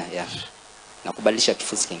unatitia, yeah. Na kubadilisha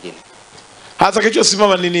kifusi kingine. Hasa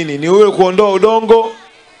kilichosimama ni nini? Ni wewe kuondoa udongo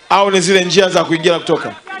au ni zile njia za kuingia na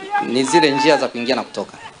kutoka? Ni zile njia za kuingia na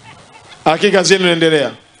kutoka. Hakika zenu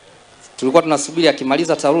inaendelea. Tulikuwa tunasubiri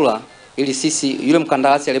akimaliza TARURA ili sisi yule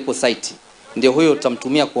mkandarasi alipo site ndio huyo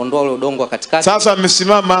tutamtumia kuondoa ule udongo wa katikati. Sasa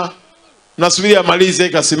amesimama, mnasubiri amalize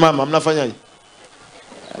ikasimama, mnafanyaje?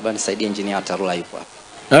 Baba nisaidie, engineer wa TARURA yupo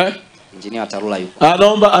hapa. Eh? Engineer wa TARURA yupo.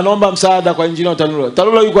 Anaomba msaada kwa engineer wa TARURA.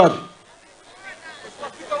 TARURA yuko wapi?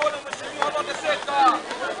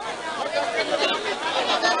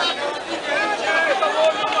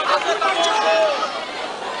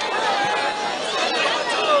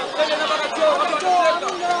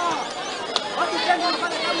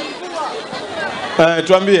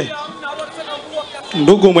 Tuambie.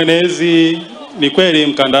 Ndugu mwenezi, ni kweli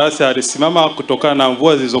mkandarasi alisimama kutokana na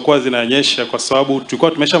mvua zilizokuwa zinanyesha, kwa sababu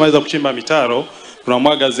tulikuwa tumeshamaliza kuchimba mitaro,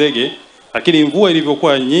 tunamwaga zege, lakini mvua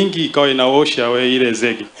ilivyokuwa nyingi ikawa inaosha ile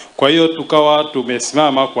zege. Kwa hiyo tukawa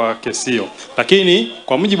tumesimama kwa kesi hiyo. Lakini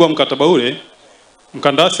kwa mujibu wa mkataba ule,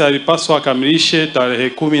 mkandarasi alipaswa akamilishe tarehe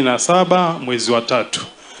 17 mwezi wa 3.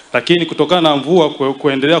 Lakini kutokana na mvua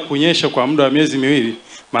kuendelea kunyesha kwa muda wa miezi miwili,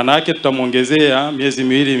 maana yake tutamuongezea miezi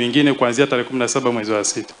miwili mingine kuanzia tarehe 17 mwezi wa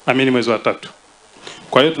 6. Mwezi wa 3.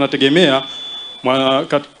 Kwa hiyo tunategemea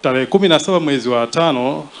tarehe 17 mwezi wa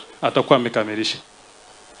 5 atakuwa amekamilisha.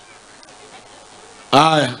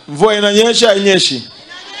 Haya, mvua inanyesha inyeshi.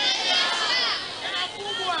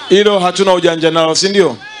 Hilo hatuna ujanja nalo, si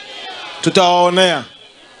ndio? Tutawaonea.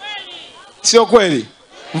 Sio kweli?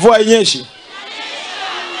 Mvua inyeshi.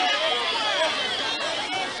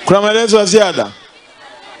 Kuna maelezo ya ziada?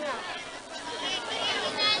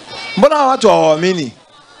 Mbona watu hawaamini?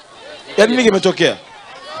 Yaani nini kimetokea?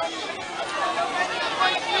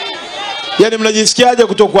 Yaani mnajisikiaje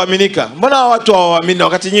kutokuaminika? Mbona watu hawaamini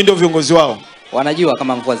wakati nyinyi ndio viongozi wao? Wanajua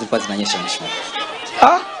kama mvua zilikuwa zinanyesha mheshimiwa.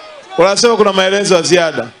 Wanasema kuna maelezo ya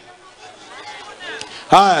ziada.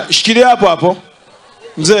 Haya, shikilia hapo hapo.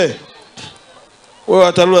 Mzee, wewe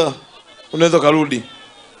wa TARURA unaweza karudi.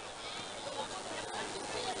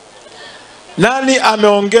 Nani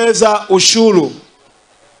ameongeza ushuru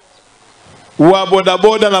wa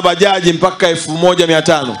bodaboda na bajaji mpaka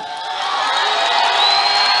 1500?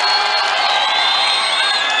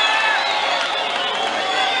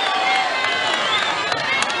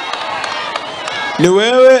 Ni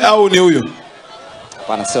wewe au ni huyo?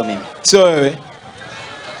 Hapana, sio mimi. Sio wewe.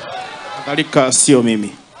 Kadhalika sio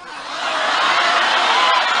mimi.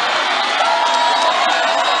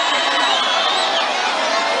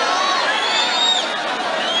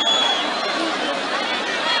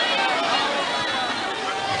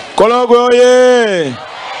 Korogwe oye!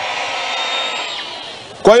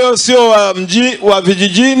 Kwa hiyo sio wa mji wa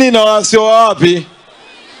vijijini na wala sio wa wapi?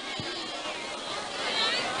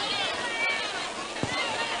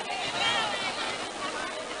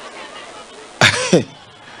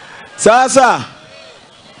 Sasa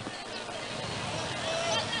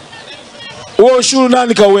huo ushuru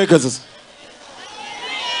nani kauweka sasa?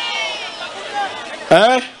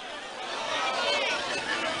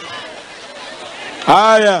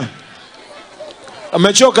 Haya.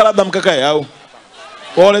 Amechoka labda mkakae au?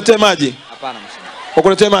 Waletee maji? Hapana mheshimiwa.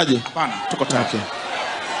 Wakuletee maji? Hapana, tuko tayari. Okay.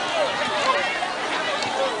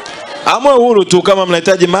 Amwe huru tu, kama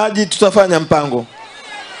mnahitaji maji tutafanya mpango.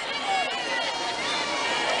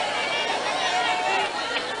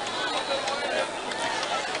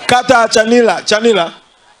 Kata Chanila.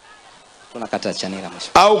 Kuna kata Chanila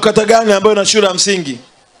mheshimiwa. Au kata gani ambayo ina shule ya msingi?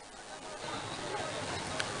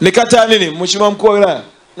 Ni kata ya nini? Mheshimiwa mkuu wa wilaya.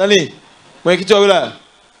 Nani? Mwenyekiti wa wilaya.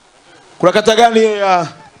 Kuna kata gani ya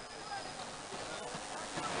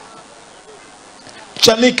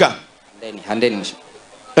Chanika? Handeni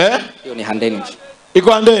mheshimiwa. Hiyo ni Handeni mheshimiwa.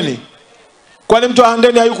 Iko Handeni. Kwani mtu wa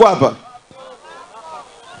Handeni hayuko hapa?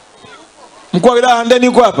 Mkuu wa wilaya Handeni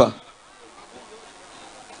yuko hapa?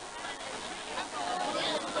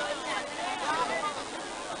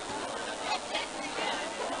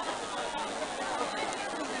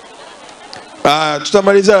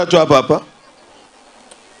 Tutamaliza tu hapa.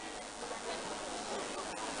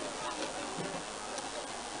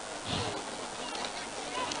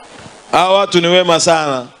 Hawa watu ni wema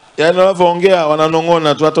sana. Yaani wanavyoongea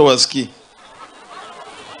wananong'ona tu hata wasikii.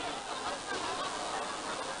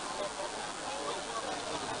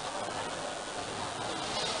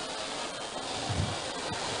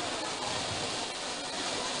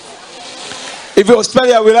 Hivyo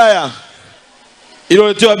hospitali ya wilaya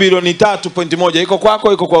iliyoletewa bilioni 3.1 iko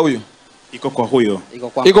kwako, iko kwa huyu? Iko kwa huyo.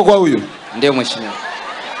 Iko kwa huyu? Ndio mheshimiwa.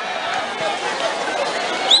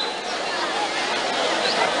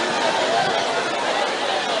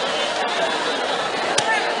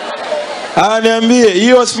 Niambie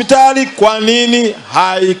hiyo hospitali kwa nini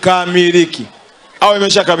haikamiliki? Au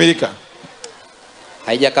imeshakamilika?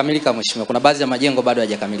 Haijakamilika mheshimiwa. Kuna baadhi ya majengo bado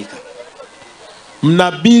hayajakamilika.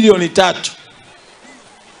 Mna bilioni 3.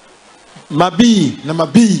 Mabii.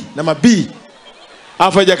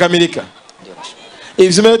 Alafu haijakamilika. Ndio mheshimiwa.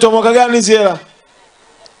 Hivi zimeletwa mwaka gani hizi hela?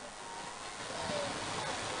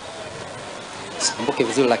 Sikumbuki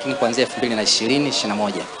vizuri lakini kuanzia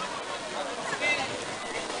 2020-21.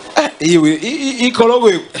 Hii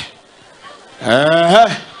Korogwe.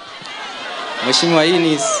 Mheshimiwa,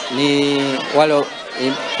 hii ni wale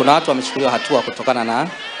kuna watu wamechukuliwa hatua kutokana na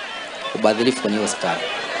ubadhirifu kwenye hospitali.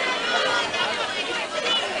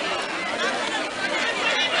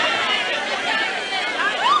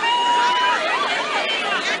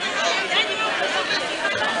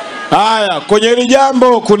 Haya, kwenye hili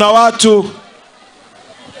jambo kuna watu,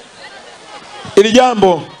 hili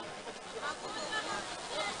jambo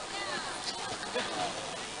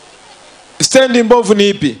stendi mbovu ni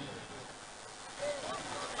ipi?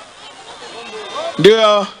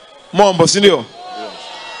 Ndio Mombo, si ndio?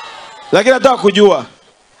 Lakini nataka kujua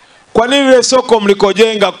kwa nini ile soko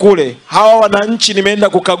mlikojenga kule, hawa wananchi nimeenda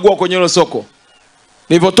kukagua kwenye ile soko.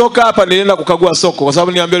 Nilipotoka hapa nilienda kukagua soko kwa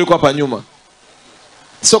sababu niambia liko hapa nyuma.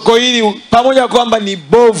 Soko hili pamoja kwamba ni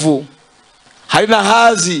bovu, halina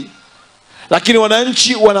hadhi, lakini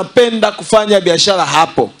wananchi wanapenda kufanya biashara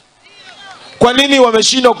hapo. Kwa nini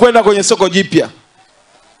wameshindwa kwenda kwenye soko jipya?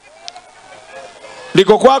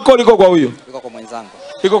 Liko kwako, liko kwa huyu? Liko kwa mwenzangu.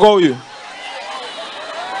 Liko kwa huyu.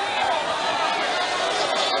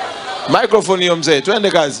 Microphone hiyo mzee,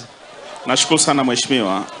 tuende kazi. Nashukuru sana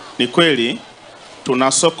mheshimiwa. Ni kweli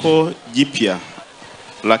tuna soko jipya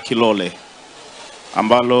la Kilole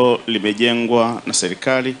ambalo limejengwa na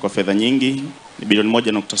serikali kwa fedha nyingi, ni bilioni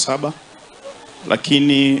 1.7,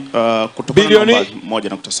 lakini kutokana na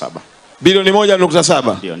 1.7. Bilioni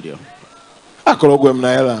 1.7. Ndio. Korogwe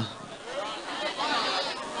mna hela.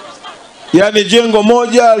 Yaani jengo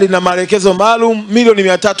moja lina maelekezo maalum milioni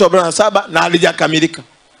 347 na halijakamilika.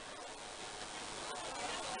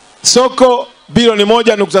 Soko bilioni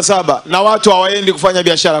 1.7 na watu hawaendi kufanya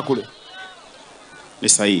biashara kule. Ni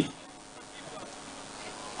sahihi.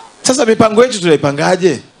 Sasa mipango yetu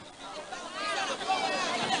tunaipangaje?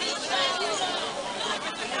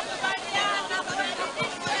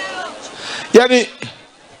 Yaani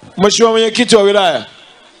mheshimiwa mwenyekiti wa wilaya,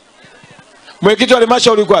 mwenyekiti wa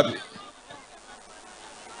halmashauri uko wapi?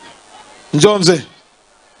 Njoo mzee.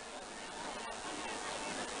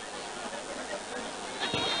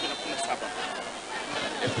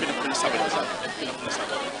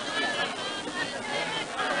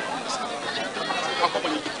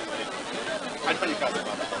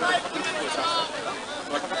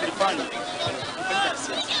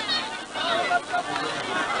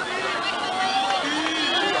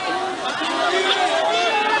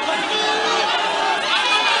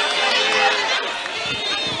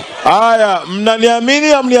 Haya,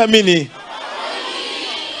 mnaniamini au mniamini?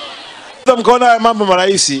 Mkaona haya mambo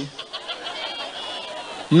marahisi,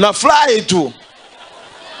 mnafurahi tu,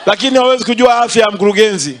 lakini hawezi kujua afya ya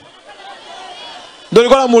mkurugenzi. Ndio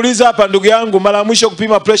nilikuwa namuuliza hapa ndugu yangu, mara mwisho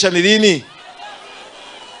kupima pressure ni lini?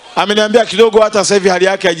 Ameniambia kidogo, hata sasa hivi hali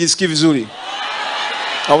yake haijisikii vizuri.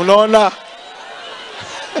 Unaona?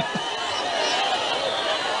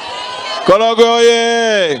 Korogwe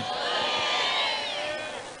oye!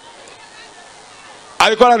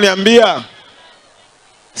 Alikuwa ananiambia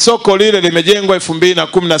soko lile limejengwa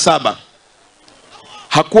 2017.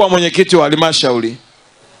 hakuwa mwenyekiti wa halmashauri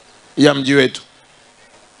ya mji wetu,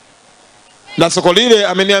 na soko lile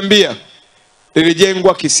ameniambia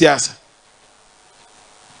lilijengwa kisiasa.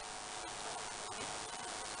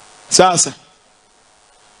 Sasa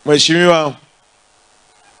mheshimiwa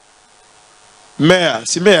meya,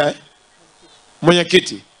 si meya,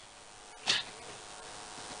 mwenyekiti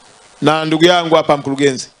na ndugu yangu hapa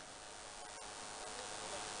mkurugenzi,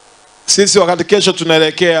 sisi wakati kesho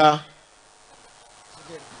tunaelekea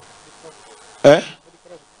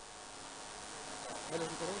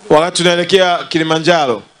wakati tunaelekea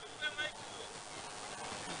Kilimanjaro,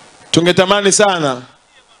 tungetamani sana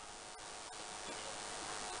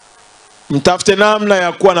mtafute namna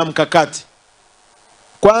ya kuwa na mkakati,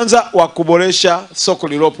 kwanza wa kuboresha soko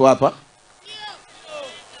lilopo hapa,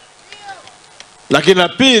 lakini la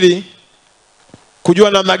pili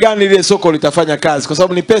kujua namna gani ile soko litafanya kazi, kwa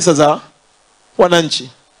sababu ni pesa za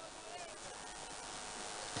wananchi.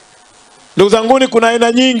 Ndugu zanguni, kuna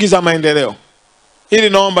aina nyingi za maendeleo. Hili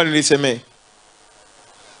naomba nilisemee.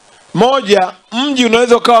 Moja, mji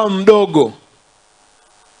unaweza ukawa mdogo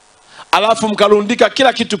alafu mkarundika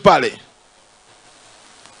kila kitu pale,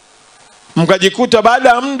 mkajikuta baada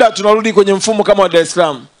ya muda tunarudi kwenye mfumo kama wa Dar es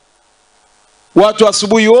Salaam. Watu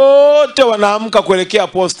asubuhi wote wanaamka kuelekea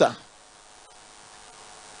posta,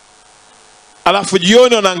 alafu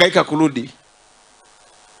jioni wanahangaika kurudi.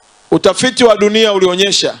 Utafiti wa dunia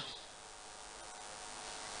ulionyesha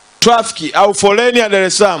trafiki au foleni ya Dar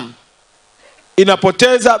es Salaam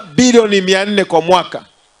inapoteza bilioni 400 kwa mwaka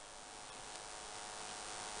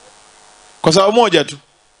kwa sababu moja tu.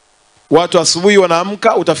 Watu asubuhi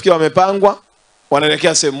wanaamka, utafikiri wamepangwa,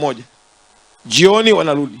 wanaelekea sehemu moja, jioni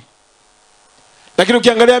wanarudi. Lakini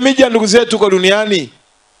ukiangalia miji ya ndugu zetu kwa duniani,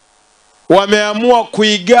 wameamua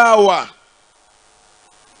kuigawa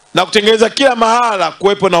na kutengeneza kila mahala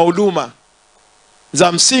kuwepo na huduma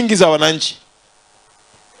za msingi za wananchi.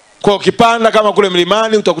 Kwa ukipanda kama kule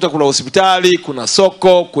mlimani utakuta kuna hospitali, kuna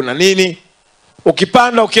soko, kuna nini.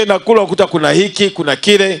 Ukipanda ukienda kule utakuta kuna hiki, kuna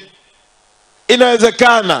kile.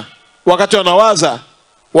 Inawezekana wakati wanawaza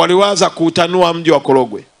waliwaza kuutanua mji wa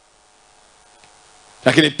Korogwe.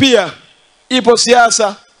 Lakini pia ipo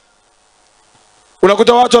siasa.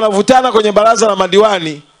 Unakuta watu wanavutana kwenye baraza la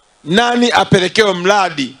madiwani, nani apelekewe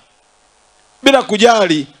mradi, bila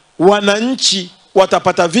kujali wananchi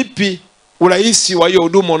watapata vipi urahisi wa hiyo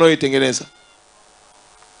huduma unayoitengeneza.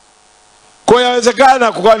 Kwa hiyo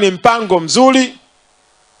inawezekana kukawa ni mpango mzuri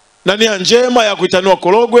na nia njema ya kuitanua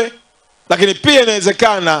Korogwe, lakini pia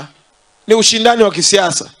inawezekana ni ushindani wa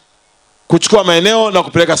kisiasa kuchukua maeneo na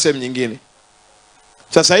kupeleka sehemu nyingine.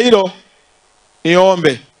 Sasa hilo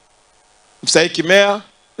niombe mstahiki meya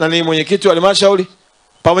na ni mwenyekiti wa halmashauri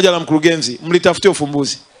pamoja na mkurugenzi mlitafutie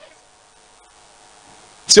ufumbuzi.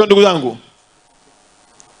 Sio ndugu zangu?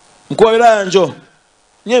 Mkuu wa wilaya njoo.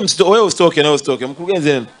 Wewe usitoke na usitoke.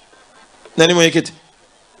 Mkurugenzi na ni mwenyekiti.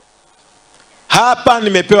 Hapa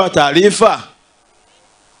nimepewa taarifa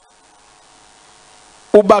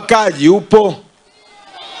ubakaji upo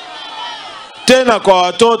tena kwa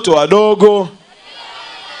watoto wadogo,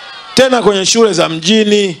 tena kwenye shule za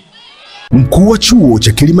mjini. Mkuu wa chuo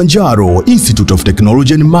cha Kilimanjaro Institute of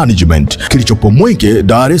Technology and Management kilichopo Mwenge,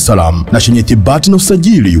 Dar es Salaam na chenye thibati na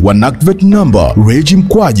usajili wa NACTVET number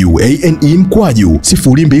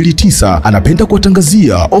REG/ANE/029 anapenda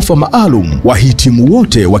kuwatangazia ofa maalum wahitimu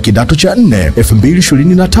wote wa kidato cha 4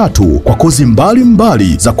 2023 kwa kozi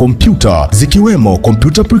mbalimbali za kompyuta zikiwemo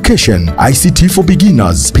computer application, ICT for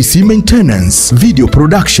beginners, PC maintenance, video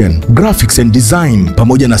production, graphics and design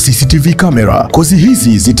pamoja na CCTV camera. Kozi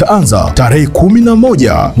hizi zitaanza tarehe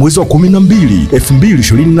 11 mwezi wa 12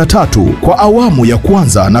 2023 kwa awamu ya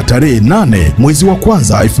kwanza na tarehe 8 mwezi wa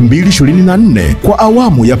kwanza 2024 kwa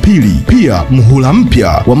awamu ya pili. Pia muhula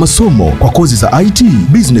mpya wa masomo kwa kozi za IT,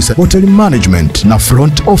 business, hotel management na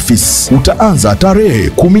front office utaanza tarehe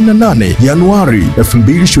 18 Januari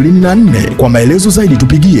 2024. Kwa maelezo zaidi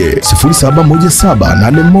tupigie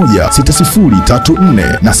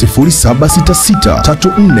 0717816034 na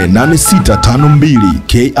 0766348652.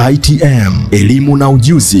 KITM, elimu na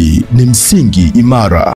ujuzi ni msingi imara.